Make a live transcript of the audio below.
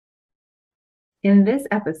In this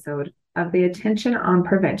episode of the Attention on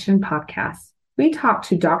Prevention podcast, we talk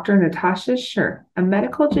to Dr. Natasha Scher, a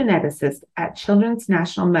medical geneticist at Children's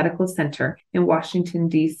National Medical Center in Washington,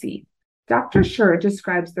 D.C. Dr. Scher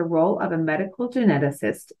describes the role of a medical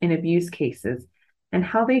geneticist in abuse cases and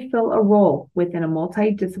how they fill a role within a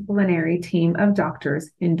multidisciplinary team of doctors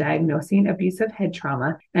in diagnosing abusive head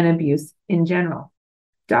trauma and abuse in general.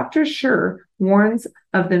 Dr. Scher warns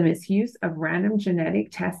of the misuse of random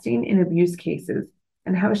genetic testing in abuse cases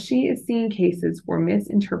and how she is seeing cases where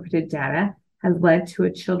misinterpreted data has led to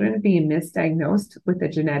a children being misdiagnosed with a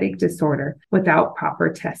genetic disorder without proper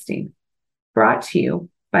testing. Brought to you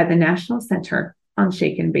by the National Center on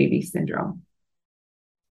Shaken Baby Syndrome.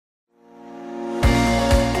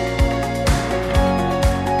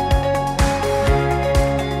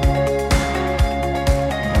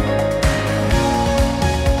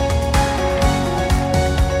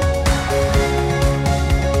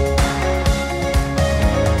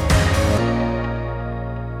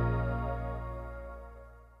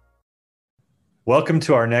 Welcome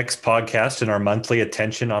to our next podcast in our monthly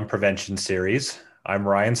Attention on Prevention series. I'm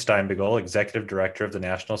Ryan Steinbegel, Executive Director of the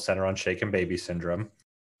National Center on Shaken Baby Syndrome.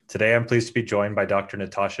 Today, I'm pleased to be joined by Dr.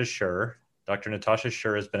 Natasha Scher. Dr. Natasha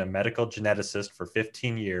Scher has been a medical geneticist for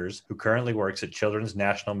 15 years who currently works at Children's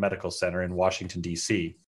National Medical Center in Washington,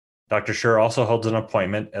 D.C. Dr. Scher also holds an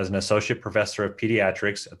appointment as an Associate Professor of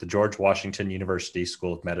Pediatrics at the George Washington University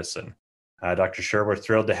School of Medicine. Dr. Scher, we're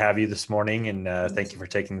thrilled to have you this morning, and thank you for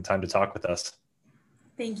taking the time to talk with us.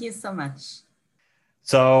 Thank you so much.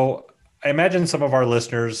 So I imagine some of our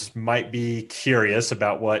listeners might be curious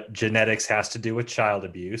about what genetics has to do with child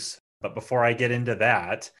abuse. But before I get into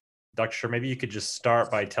that, Dr. Scher, maybe you could just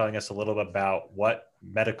start by telling us a little bit about what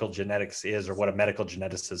medical genetics is or what a medical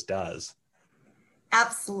geneticist does.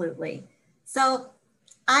 Absolutely. So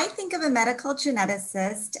I think of a medical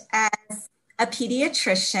geneticist as a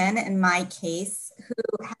pediatrician, in my case,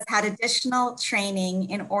 who has had additional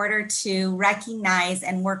training in order to recognize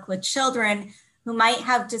and work with children who might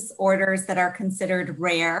have disorders that are considered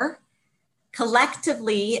rare.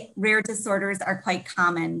 Collectively, rare disorders are quite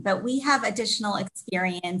common, but we have additional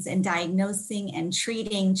experience in diagnosing and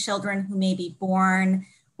treating children who may be born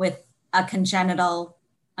with a congenital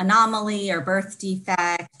anomaly or birth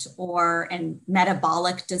defect or a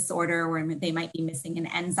metabolic disorder where they might be missing an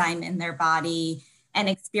enzyme in their body, and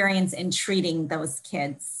experience in treating those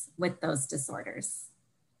kids with those disorders.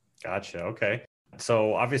 Gotcha. Okay.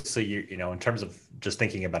 So obviously, you know, in terms of just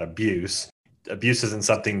thinking about abuse isn't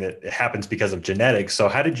something that happens because of genetics. So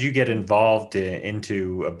how did you get involved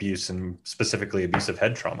into abuse and specifically abusive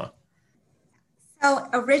head trauma? So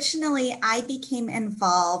originally, I became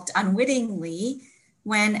involved unwittingly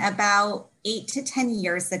when about 8 to 10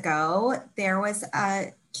 years ago, there was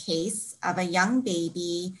a case of a young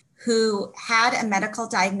baby who had a medical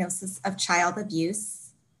diagnosis of child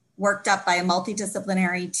abuse, worked up by a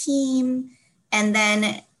multidisciplinary team. And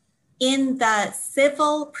then in the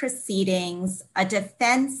civil proceedings, a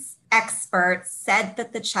defense expert said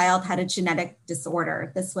that the child had a genetic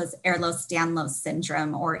disorder. This was Ehlers-Danlos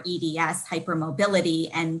syndrome, or EDS,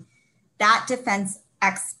 hypermobility. And that defense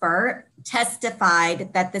expert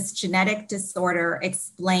testified that this genetic disorder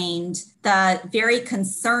explained the very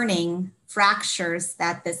concerning fractures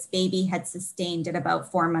that this baby had sustained at about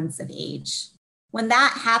 4 months of age. When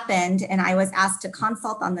that happened, and I was asked to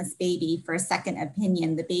consult on this baby for a second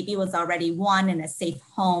opinion, the baby was already 1 in a safe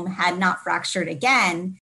home, had not fractured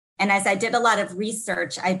again. And as I did a lot of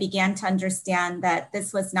research, I began to understand that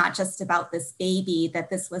this was not just about this baby, that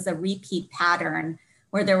this was a repeat pattern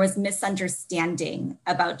where there was misunderstanding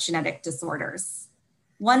about genetic disorders.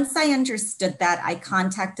 Once I understood that, I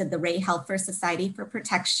contacted the Ray Helfer Society for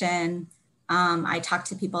Protection. I talked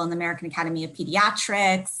to people in the American Academy of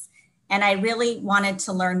Pediatrics, and I really wanted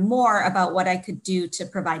to learn more about what I could do to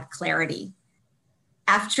provide clarity.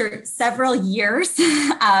 After several years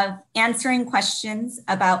of answering questions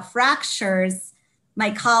about fractures,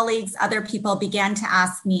 my colleagues, other people began to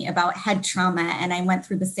ask me about head trauma, and I went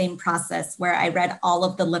through the same process where I read all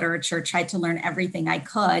of the literature, tried to learn everything I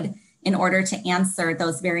could in order to answer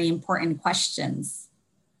those very important questions.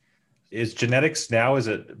 Is genetics now, is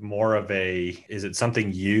it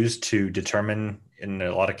something used to determine in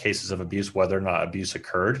a lot of cases of abuse whether or not abuse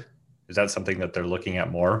occurred? Is that something that they're looking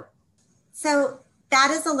at more? So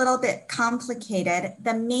that is a little bit complicated.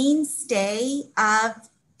 The mainstay of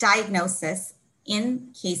diagnosis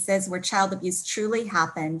in cases where child abuse truly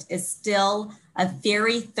happened is still a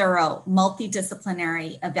very thorough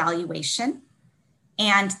multidisciplinary evaluation.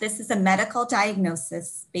 And this is a medical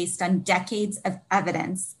diagnosis based on decades of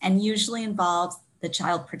evidence and usually involves the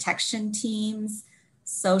child protection teams,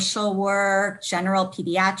 social work, general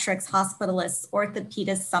pediatrics, hospitalists,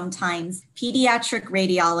 orthopedists, sometimes pediatric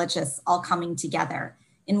radiologists all coming together.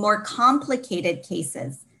 In more complicated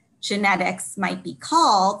cases, genetics might be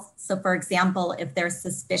called. So for example, if there's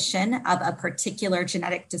suspicion of a particular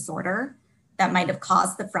genetic disorder that might have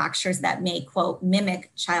caused the fractures that may, quote,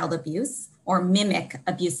 mimic child abuse or mimic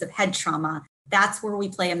abusive head trauma, that's where we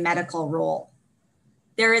play a medical role.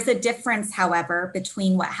 There is a difference, however,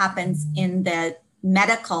 between what happens in the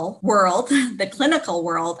medical world, the clinical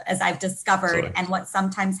world, as I've discovered, and what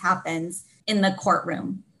sometimes happens in the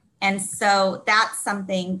courtroom. And so that's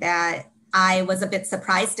something that I was a bit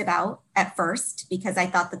surprised about at first, because I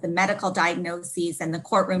thought that the medical diagnoses and the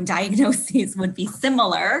courtroom diagnoses would be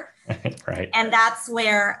similar. Right. And that's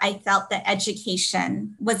where I felt that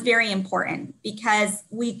education was very important, because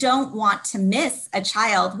we don't want to miss a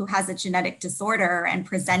child who has a genetic disorder and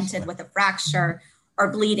presented with a fracture or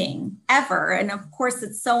bleeding ever. And of course,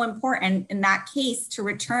 it's so important in that case to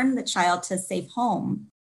return the child to a safe home.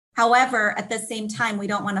 However, at the same time, we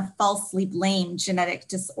don't want to falsely blame genetic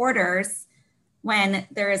disorders when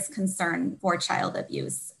there is concern for child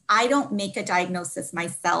abuse. I don't make a diagnosis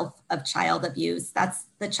myself of child abuse. That's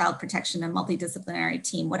the Child Protection and Multidisciplinary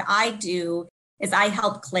team. What I do is I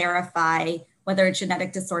help clarify whether a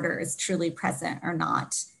genetic disorder is truly present or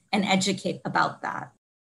not and educate about that.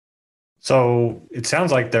 So it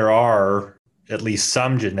sounds like there are at least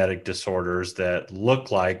some genetic disorders that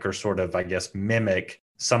look like or sort of, I guess, mimic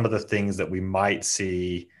some of the things that we might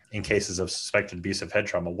see in cases of suspected abusive head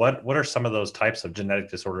trauma. What are some of those types of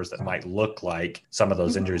genetic disorders that might look like some of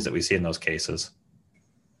those injuries that we see in those cases?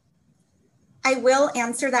 I will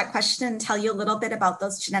answer that question and tell you a little bit about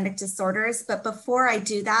those genetic disorders. But before I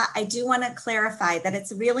do that, I do want to clarify that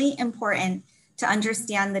it's really important to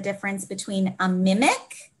understand the difference between a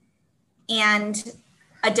mimic and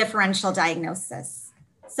a differential diagnosis.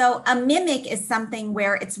 So a mimic is something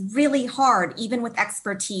where it's really hard, even with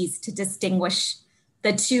expertise, to distinguish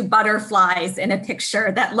the two butterflies in a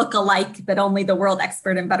picture that look alike, but only the world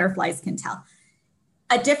expert in butterflies can tell.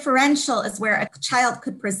 A differential is where a child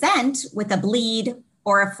could present with a bleed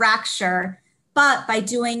or a fracture, but by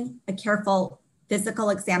doing a careful physical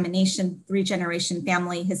examination, 3-generation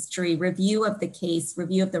family history, review of the case,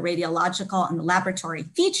 review of the radiological and the laboratory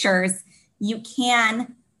features, you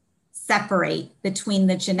can separate between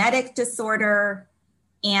the genetic disorder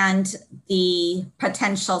and the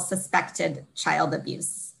potential suspected child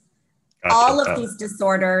abuse. Gotcha. All of these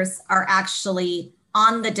disorders are actually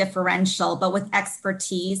on the differential, but with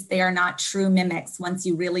expertise, they are not true mimics once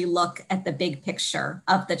you really look at the big picture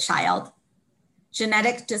of the child.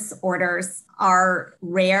 Genetic disorders are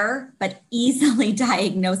rare, but easily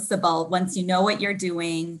diagnosable once you know what you're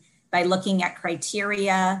doing by looking at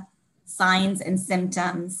criteria, signs and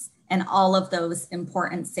symptoms, and all of those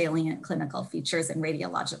important salient clinical features and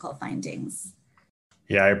radiological findings.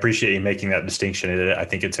 Yeah, I appreciate you making that distinction. I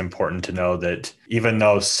think it's important to know that even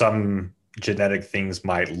though some genetic things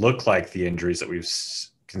might look like the injuries that we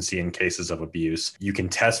can see in cases of abuse, you can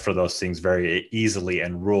test for those things very easily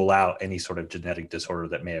and rule out any sort of genetic disorder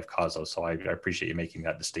that may have caused those. So I appreciate you making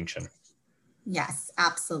that distinction. Yes,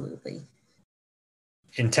 absolutely.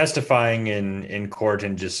 In testifying in court,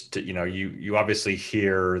 and just, you obviously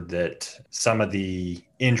hear that some of the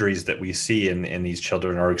injuries that we see in these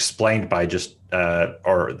children are explained by just,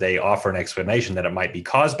 or they offer an explanation that it might be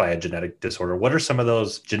caused by a genetic disorder. What are some of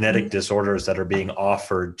those genetic disorders that are being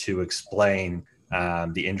offered to explain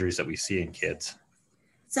the injuries that we see in kids?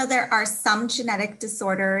 So there are some genetic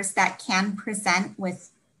disorders that can present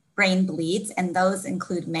with brain bleeds, and those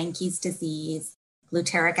include Menkes disease,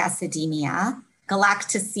 glutaric acidemia.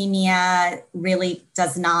 Galactosemia really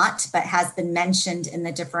does not, but has been mentioned in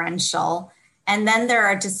the differential. And then there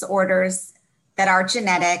are disorders that are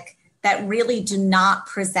genetic that really do not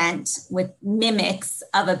present with mimics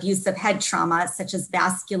of abusive head trauma, such as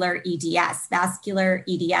vascular EDS. Vascular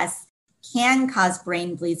EDS can cause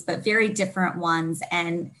brain bleeds, but very different ones.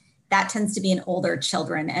 And that tends to be in older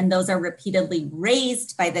children. And those are repeatedly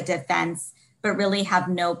raised by the defense, but really have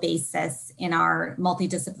no basis in our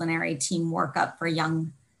multidisciplinary team workup for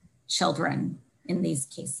young children in these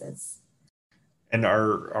cases. And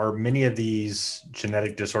are many of these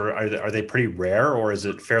genetic disorders, are they pretty rare, or is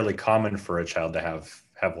it fairly common for a child to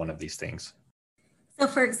have one of these things? So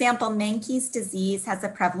for example, Menkes disease has a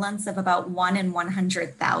prevalence of about 1 in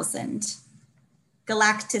 100,000.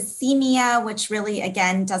 Galactosemia, which really,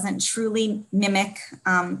 again, doesn't truly mimic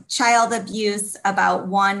child abuse, about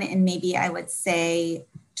 1 in maybe, I would say,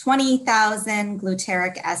 20,000.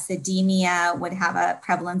 Glutaric acidemia would have a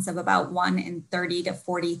prevalence of about 1 in 30 to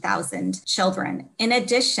 40,000 children. In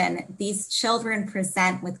addition, these children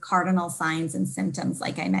present with cardinal signs and symptoms,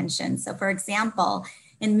 like I mentioned. So for example,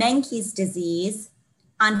 in Menkes disease,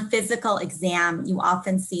 on physical exam, you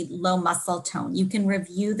often see low muscle tone. You can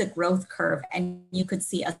review the growth curve and you could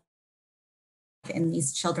see in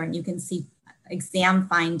these children, you can see exam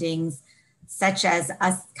findings such as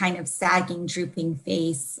a kind of sagging, drooping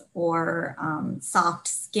face, or soft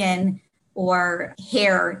skin, or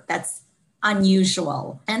hair that's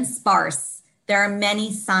unusual and sparse. There are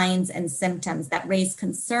many signs and symptoms that raise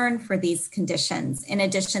concern for these conditions. In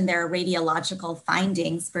addition, there are radiological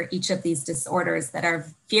findings for each of these disorders that are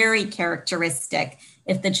very characteristic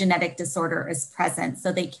if the genetic disorder is present,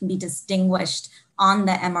 so they can be distinguished on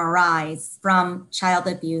the MRIs from child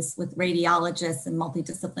abuse with radiologists and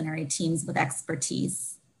multidisciplinary teams with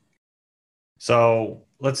expertise. So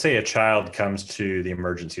let's say a child comes to the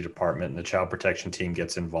emergency department and the child protection team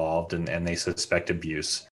gets involved and they suspect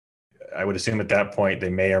abuse. I would assume at that point they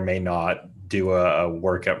may or may not do a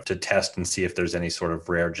workup to test and see if there's any sort of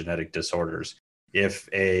rare genetic disorders. If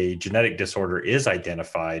a genetic disorder is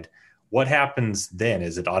identified, what happens then?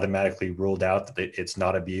 Is it automatically ruled out that it's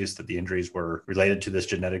not abuse, that the injuries were related to this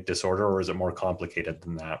genetic disorder, or is it more complicated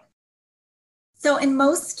than that? So in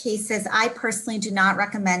most cases, I personally do not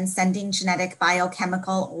recommend sending genetic,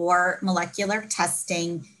 biochemical, or molecular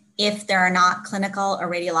testing if there are not clinical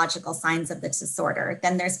or radiological signs of the disorder.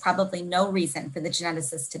 Then there's probably no reason for the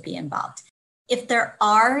geneticist to be involved. If there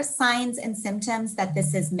are signs and symptoms that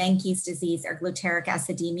this is Menkes disease or glutaric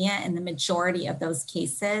acidemia, in the majority of those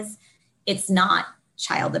cases, it's not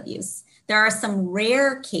child abuse. There are some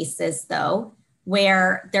rare cases, though,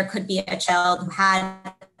 where there could be a child who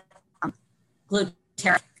had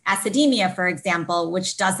glutaric acidemia, for example,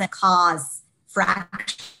 which doesn't cause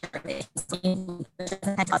fractures.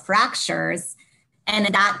 And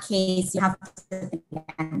in that case, you have to think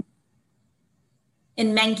again.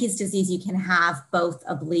 In Menkes disease, you can have both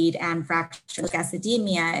a bleed and fracture. Like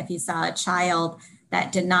acidemia, if you saw a child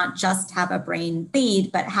that did not just have a brain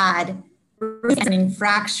bleed, but had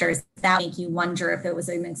fractures, that would make you wonder if it was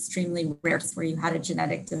an extremely rare case where you had a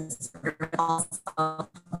genetic disorder, but also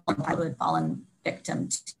I would have fallen victim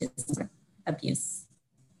to abuse.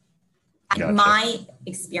 Gotcha. In my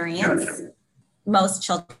experience, most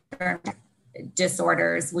children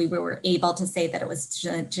disorders, we were able to say that it was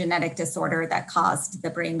a genetic disorder that caused the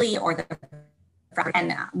brain bleed or the fracture,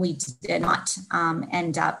 and we did not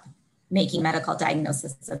end up making medical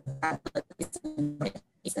diagnosis of that.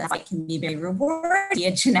 So that's why it can be very rewarding to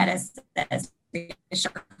a geneticist that has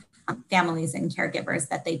reassured families and caregivers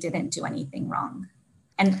that they didn't do anything wrong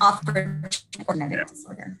and offer genetic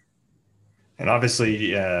disorder. And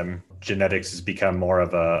obviously, genetics has become more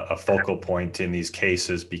of a focal point in these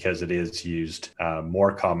cases because it is used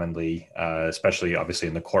more commonly, especially obviously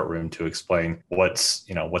in the courtroom, to explain what's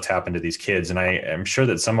happened to these kids. And I am sure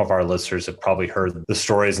that some of our listeners have probably heard the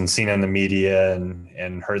stories and seen in the media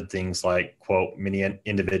and heard things like, quote, many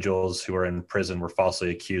individuals who are in prison were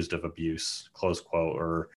falsely accused of abuse, close quote,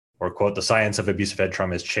 or quote, the science of abusive head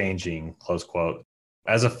trauma is changing, close quote.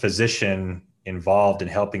 As a physician involved in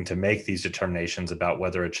helping to make these determinations about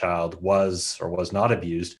whether a child was or was not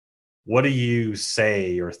abused, what do you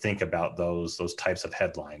say or think about those types of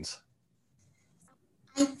headlines?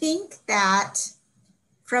 I think that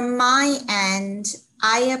from my end,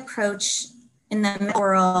 I approach in the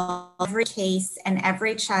world every case and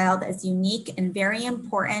every child as unique and very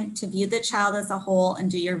important to view the child as a whole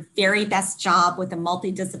and do your very best job with a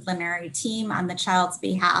multidisciplinary team on the child's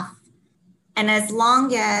behalf. And as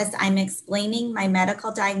long as I'm explaining my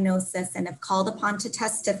medical diagnosis and if called upon to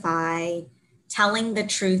testify, telling the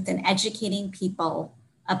truth and educating people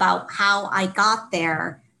about how I got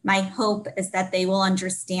there, my hope is that they will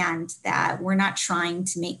understand that we're not trying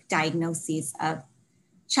to make diagnoses of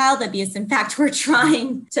child abuse. In fact, we're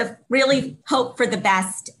trying to really hope for the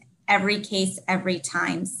best every case, every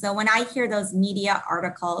time. So when I hear those media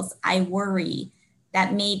articles, I worry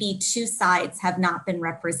that maybe two sides have not been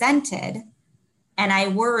represented. And I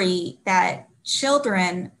worry that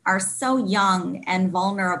children are so young and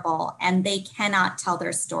vulnerable and they cannot tell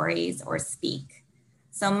their stories or speak.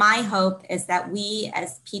 So my hope is that we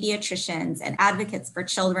as pediatricians and advocates for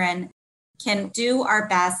children can do our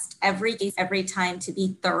best every case, every time to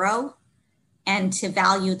be thorough and to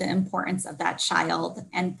value the importance of that child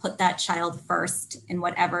and put that child first in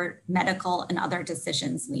whatever medical and other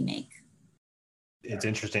decisions we make. It's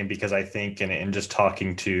interesting because I think in just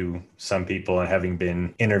talking to some people and having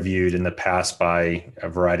been interviewed in the past by a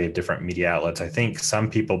variety of different media outlets, I think some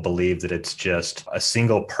people believe that it's just a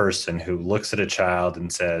single person who looks at a child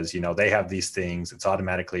and says, they have these things, it's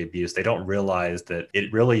automatically abuse. They don't realize that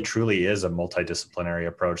it really truly is a multidisciplinary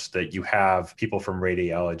approach, that you have people from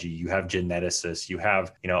radiology, you have geneticists, you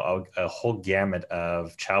have, a whole gamut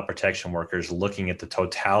of child protection workers looking at the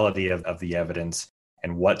totality of the evidence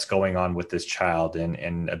and what's going on with this child.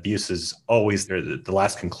 And abuse is always the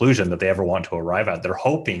last conclusion that they ever want to arrive at. They're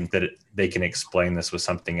hoping that they can explain this with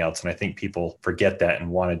something else. And I think people forget that and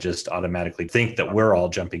want to just automatically think that we're all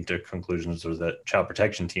jumping to conclusions or that child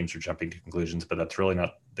protection teams are jumping to conclusions, but that's really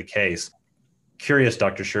not the case. Curious,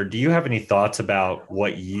 Dr. Scher, do you have any thoughts about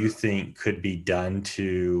what you think could be done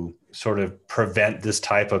to sort of prevent this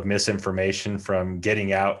type of misinformation from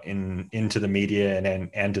getting out into the media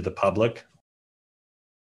and to the public?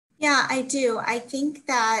 Yeah, I do. I think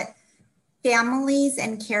that families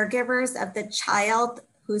and caregivers of the child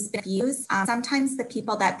who's been abused, sometimes the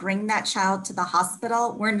people that bring that child to the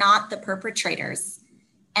hospital were not the perpetrators.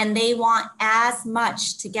 And they want as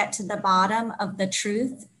much to get to the bottom of the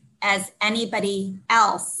truth as anybody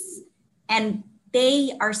else. And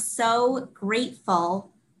they are so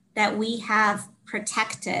grateful that we have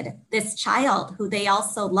protected this child who they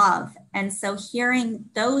also love. And so hearing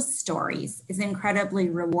those stories is incredibly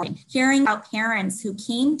rewarding. Hearing about parents who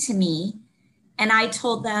came to me and I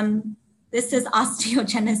told them, this is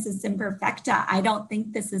osteogenesis imperfecta. I don't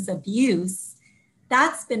think this is abuse.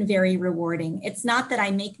 That's been very rewarding. It's not that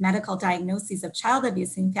I make medical diagnoses of child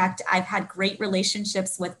abuse. In fact, I've had great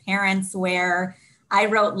relationships with parents where I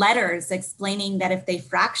wrote letters explaining that if they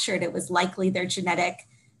fractured, it was likely their genetic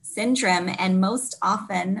syndrome. And most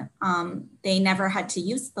often, they never had to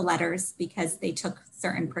use the letters because they took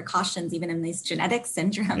certain precautions, even in these genetic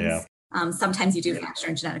syndromes. Yeah. Sometimes you do fracture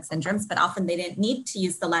in genetic syndromes, but often they didn't need to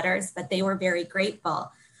use the letters, but they were very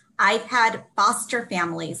grateful. I've had foster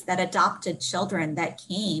families that adopted children that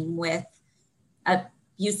came with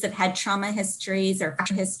abusive head trauma histories or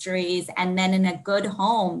fracture histories. And then in a good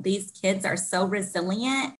home, these kids are so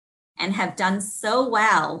resilient and have done so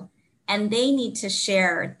well. And they need to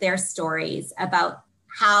share their stories about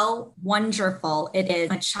how wonderful it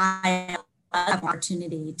is a child have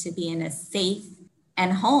opportunity to be in a safe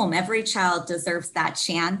and home. Every child deserves that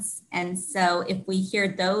chance. And so if we hear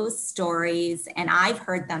those stories, and I've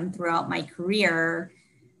heard them throughout my career,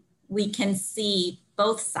 we can see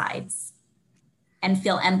both sides and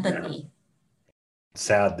feel empathy. Yeah.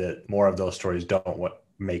 Sad that more of those stories don't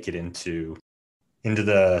make it into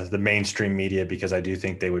the mainstream media, because I do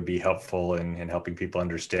think they would be helpful in helping people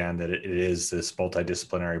understand that it is this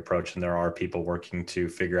multidisciplinary approach, and there are people working to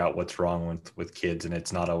figure out what's wrong with kids, and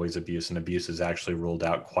it's not always abuse, and abuse is actually ruled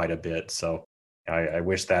out quite a bit. So I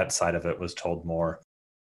wish that side of it was told more.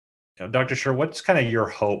 Dr. Scher, what's kind of your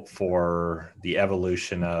hope for the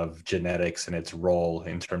evolution of genetics and its role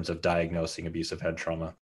in terms of diagnosing abusive head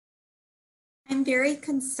trauma? I'm very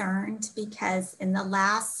concerned because in the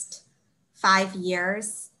last 5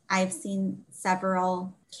 years, I've seen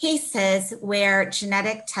several cases where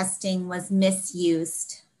genetic testing was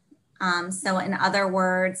misused. So in other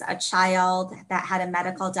words, a child that had a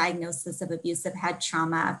medical diagnosis of abusive head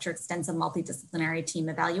trauma after extensive multidisciplinary team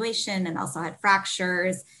evaluation and also had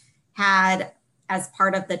fractures, had, as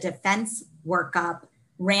part of the defense workup,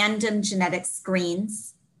 random genetic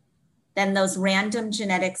screens. Then those random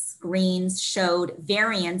genetic screens showed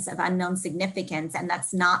variants of unknown significance, and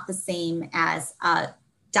that's not the same as a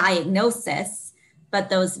diagnosis, but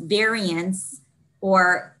those variants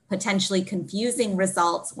or potentially confusing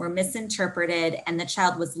results were misinterpreted and the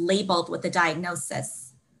child was labeled with a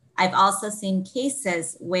diagnosis. I've also seen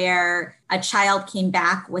cases where a child came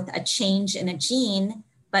back with a change in a gene,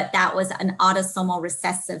 but that was an autosomal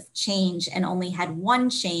recessive change and only had one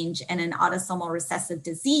change. And an autosomal recessive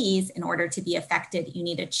disease, in order to be affected, you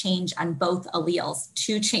need a change on both alleles,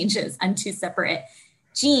 2 changes on 2 separate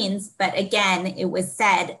genes. But again, it was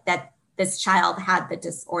said that this child had the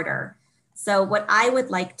disorder. So what I would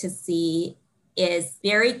like to see is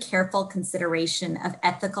very careful consideration of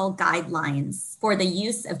ethical guidelines for the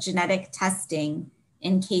use of genetic testing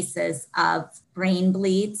in cases of brain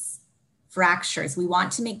bleeds, fractures. We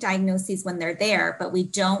want to make diagnoses when they're there, but we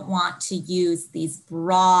don't want to use these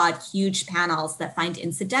broad, huge panels that find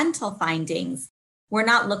incidental findings. We're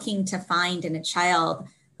not looking to find in a child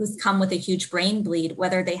who's come with a huge brain bleed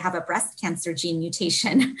whether they have a breast cancer gene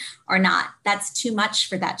mutation or not. That's too much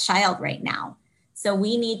for that child right now. So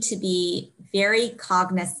we need to be very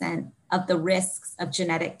cognizant of the risks of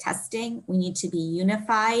genetic testing. We need to be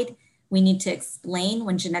unified. We need to explain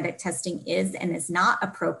when genetic testing is and is not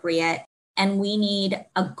appropriate. And we need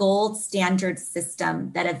a gold standard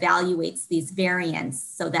system that evaluates these variants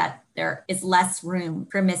so that there is less room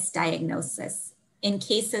for misdiagnosis. In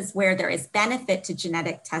cases where there is benefit to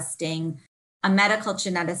genetic testing, a medical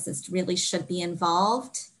geneticist really should be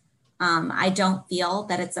involved. I don't feel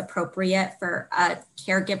that it's appropriate for a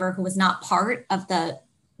caregiver who is not part of the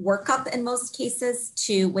workup in most cases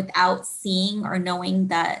to, without seeing or knowing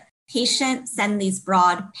the patient, send these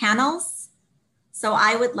broad panels. So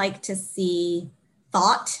I would like to see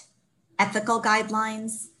thought, ethical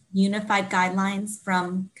guidelines, unified guidelines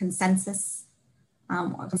from consensus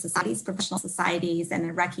societies, professional societies, and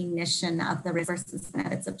a recognition of the risks and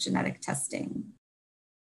benefits of genetic testing.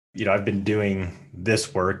 I've been doing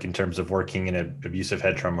this work in terms of working in abusive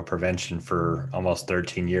head trauma prevention for almost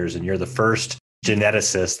 13 years, and you're the first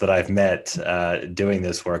geneticist that I've met doing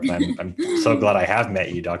this work. And I'm so glad I have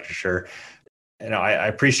met you, Dr. Scher. I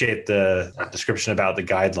appreciate the description about the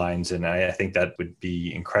guidelines, and I think that would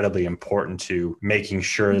be incredibly important to making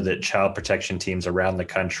sure that child protection teams around the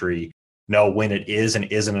country know when it is and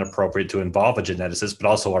isn't appropriate to involve a geneticist, but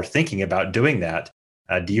also are thinking about doing that.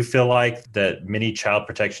 Do you feel like that many child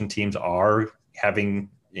protection teams are having,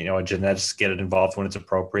 a geneticist get involved when it's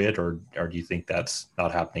appropriate, or do you think that's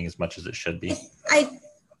not happening as much as it should be? I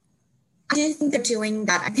do think they're doing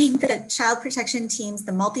that. I think the child protection teams,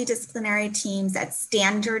 the multidisciplinary teams at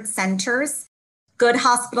standard centers, good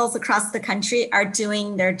hospitals across the country are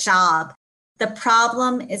doing their job. The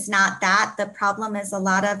problem is not that. The problem is a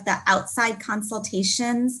lot of the outside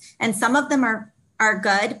consultations, and some of them are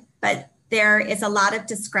good, but there is a lot of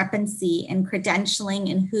discrepancy in credentialing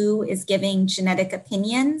and who is giving genetic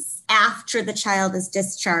opinions after the child is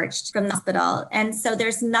discharged from the hospital. And so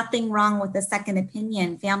there's nothing wrong with a second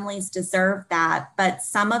opinion. Families deserve that. But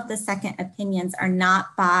some of the second opinions are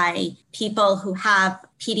not by people who have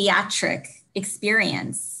pediatric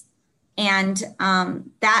experience. And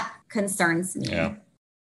that concerns me. Yeah.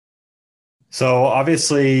 So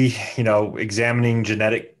obviously, examining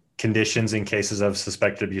genetic conditions in cases of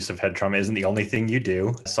suspected abusive head trauma isn't the only thing you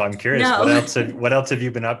do. So I'm curious, No. what else have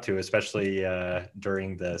you been up to, especially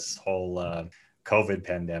during this whole COVID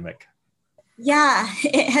pandemic? Yeah,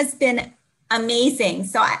 it has been amazing.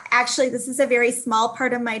 So this is a very small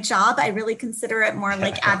part of my job. I really consider it more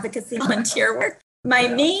like advocacy volunteer work. My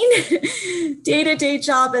main day-to-day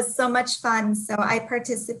job is so much fun. So I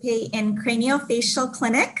participate in craniofacial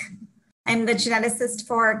clinic. I'm the geneticist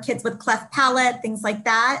for kids with cleft palate, things like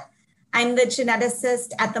that. I'm the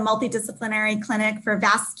geneticist at the multidisciplinary clinic for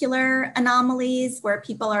vascular anomalies, where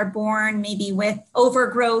people are born maybe with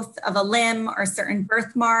overgrowth of a limb or certain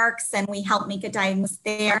birthmarks, and we help make a diagnosis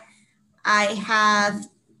there. I have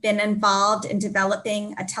been involved in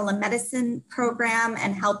developing a telemedicine program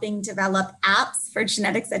and helping develop apps for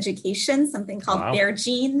genetics education, something called Bare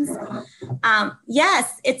Genes.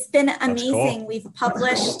 Yes, it's been amazing. Cool. We've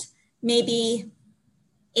published maybe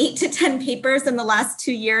 8 to 10 papers in the last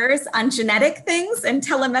 2 years on genetic things and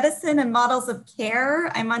telemedicine and models of care.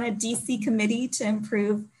 I'm on a DC committee to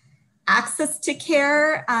improve access to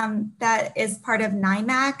care that is part of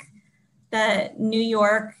NIMAC, the New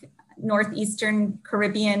York Northeastern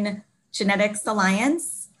Caribbean Genetics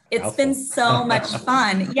Alliance. It's been so much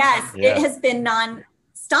fun. Yes, yeah. It has been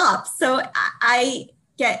nonstop. So I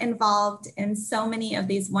get involved in so many of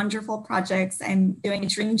these wonderful projects. I'm doing a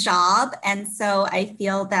dream job. And so I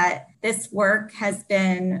feel that this work has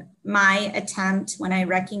been my attempt, when I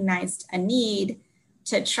recognized a need,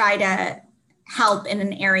 to try to help in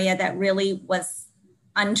an area that really was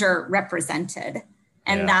underrepresented.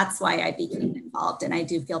 And that's why I became involved. And I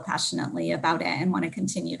do feel passionately about it and want to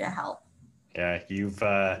continue to help. Yeah,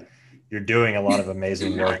 you're doing a lot of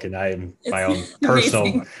amazing work, and I'm my own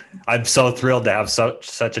personal. I'm so thrilled to have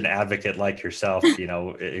such an advocate like yourself,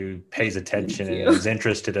 who pays attention and is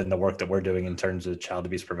interested in the work that we're doing in terms of child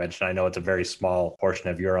abuse prevention. I know it's a very small portion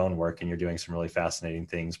of your own work, and you're doing some really fascinating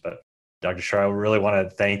things. But Dr. Scher, I really want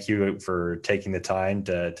to thank you for taking the time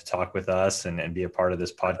to talk with us and be a part of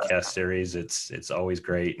this podcast series. It's always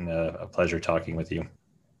great and a pleasure talking with you.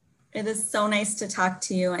 It is so nice to talk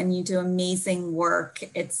to you, and you do amazing work.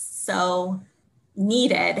 It's so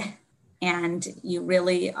needed, and you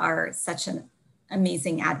really are such an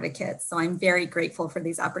amazing advocate. So I'm very grateful for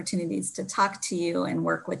these opportunities to talk to you and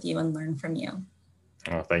work with you and learn from you.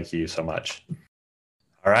 Oh, thank you so much.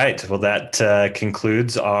 All right. Well, that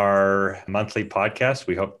concludes our monthly podcast.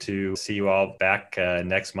 We hope to see you all back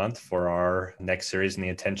next month for our next series in the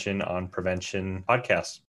Attention on Prevention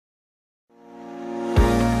podcast.